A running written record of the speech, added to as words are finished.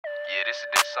Yeah, this is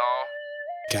this song.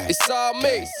 Gang. It's all me.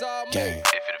 Gang. If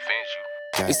it offends you.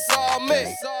 Gang. It's all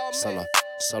me.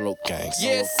 Solo gang.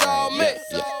 Yeah, it's all me.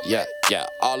 Yeah.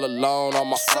 All alone on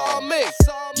my It's all own. me.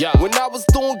 Yeah. When I was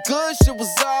doing good, shit was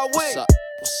all What's me. up?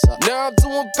 What's up? Now I'm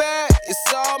doing bad,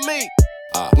 it's all me.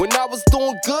 When I was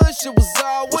doing good, shit was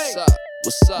all me. What's up?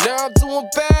 What's up? Now I'm doing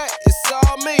bad, it's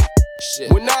all me.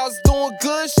 Shit. When I was doing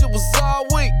good, shit was all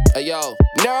weak. Hey yo.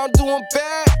 Now I'm doing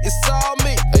bad, it's all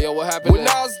me. Hey yo, what happened? When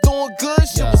I was doing good,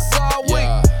 shit was all weak.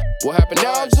 Yeah. What happened?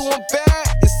 Now I'm doing bad,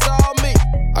 it's all me.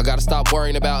 I gotta stop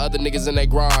worrying about other niggas and they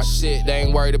grind. Shit, they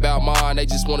ain't worried about mine, they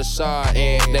just wanna shine.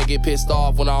 And they get pissed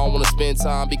off when I don't wanna spend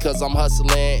time because I'm hustling.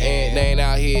 And they ain't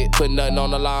out here putting nothing on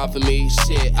the line for me.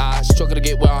 Shit, I struggle to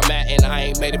get where I'm at and I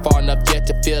ain't made it far enough yet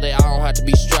to feel that I don't have to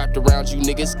be strapped around you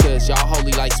niggas. Cause y'all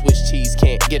holy like Swiss cheese,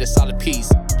 can't get a solid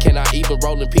piece. Can I even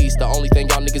roll in peace? The only thing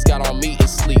y'all niggas got on me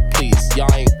is sleep, please.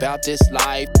 Y'all ain't about this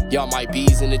life. Y'all might be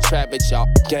in the trap, but y'all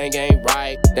gang ain't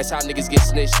right. That's how niggas get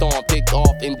snitched on, picked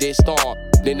off and dished on.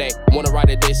 Then they wanna write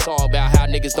a diss song about how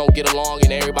niggas don't get along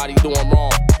and everybody doing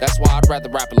wrong. That's why I'd rather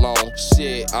rap alone.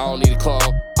 Shit, I don't need a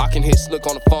clone. I can hit Snook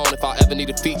on the phone if I ever need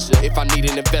a feature. If I need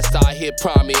an investor, I hit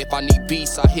Prime. If I need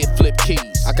beats, I hit Flip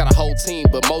Keys. I got a whole team,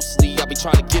 but mostly I be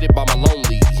trying to get it by my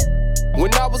lonely.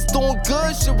 When I was doing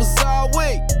good, shit was all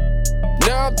weak.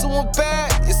 Now I'm doing bad,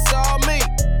 it's all me.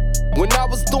 When I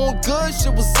was doing good,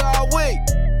 shit was all weak.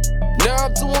 Now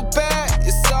I'm doing bad,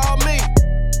 it's all me.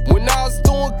 When I was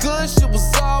doing good, shit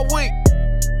was all weak.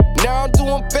 Now I'm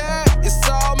doing bad, it's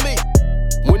all me.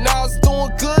 When I was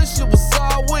doing good, shit was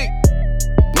all weak.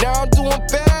 Now I'm doing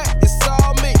bad, it's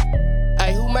all me.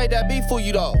 Hey, who made that beat for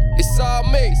you though? It's all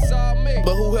me.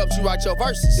 But who helped you write your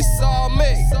verses? It's all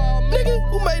me. Nigga,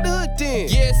 who made the hook then?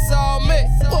 Yeah, it's all me.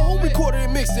 Well, who recorded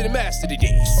and mixed it and mastered it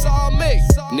then? It's all me.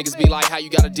 Niggas be like, how you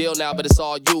got a deal now, but it's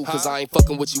all you. Cause I ain't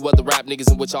fucking with you other rap niggas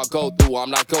and what y'all go through. I'm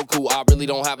not Goku, I really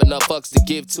don't have enough fucks to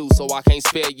give to, so I can't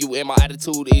spare you. And my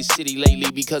attitude is shitty lately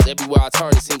because everywhere I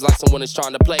turn, it seems like someone is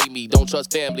trying to play me. Don't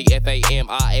trust family,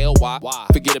 F-A-M-I-L-Y.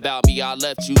 Forget about me, I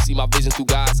left you. See my vision through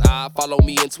God's eye. Follow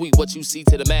me and tweet what you see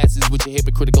to the masses with your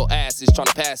hypocritical asses. Trying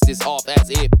to pass this off as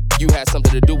if you had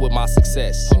something to do with my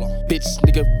success. Bitch,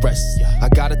 nigga, rest. I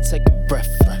gotta take a breath.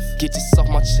 Get this off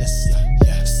my chest.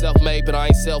 Self-made, but I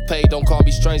ain't self-paid. Don't call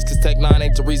me strange, cause Tech 9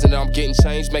 ain't the reason that I'm getting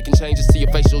changed. Making changes to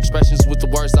your facial expressions with the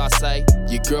words I say.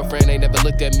 Your girlfriend ain't never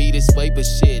looked at me this way, but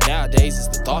shit, nowadays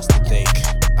it's the thoughts to think.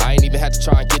 I ain't even had to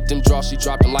try and get them draws, she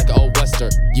dropped them like an old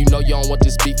western. You know you don't want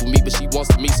this beef with me, but she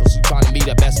wants me, so she trying to meet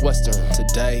at Best Western.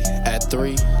 Today, at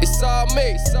 3. It's all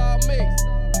me. It's all me.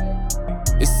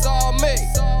 It's all me.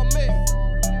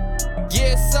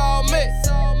 Yeah, it's all me. It's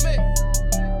all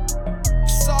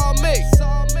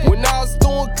me. When I was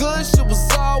doing good, shit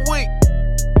was all weak.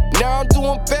 Now I'm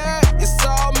doing bad, it's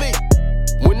all me.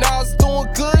 When I was doing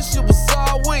good, shit was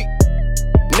all weak.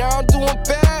 Now I'm doing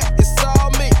bad, it's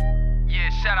all me. Yeah,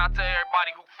 shout out to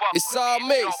everybody who fuck It's with all me.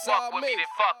 me. If you don't It's fuck all with me. me, then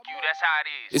fuck you. That's how it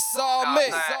is. It's all Nah, me.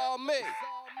 nah. It's all me.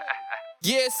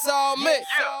 Yeah, it's all me. That's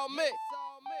how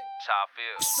I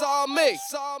feel. It's all me.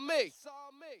 It's all me.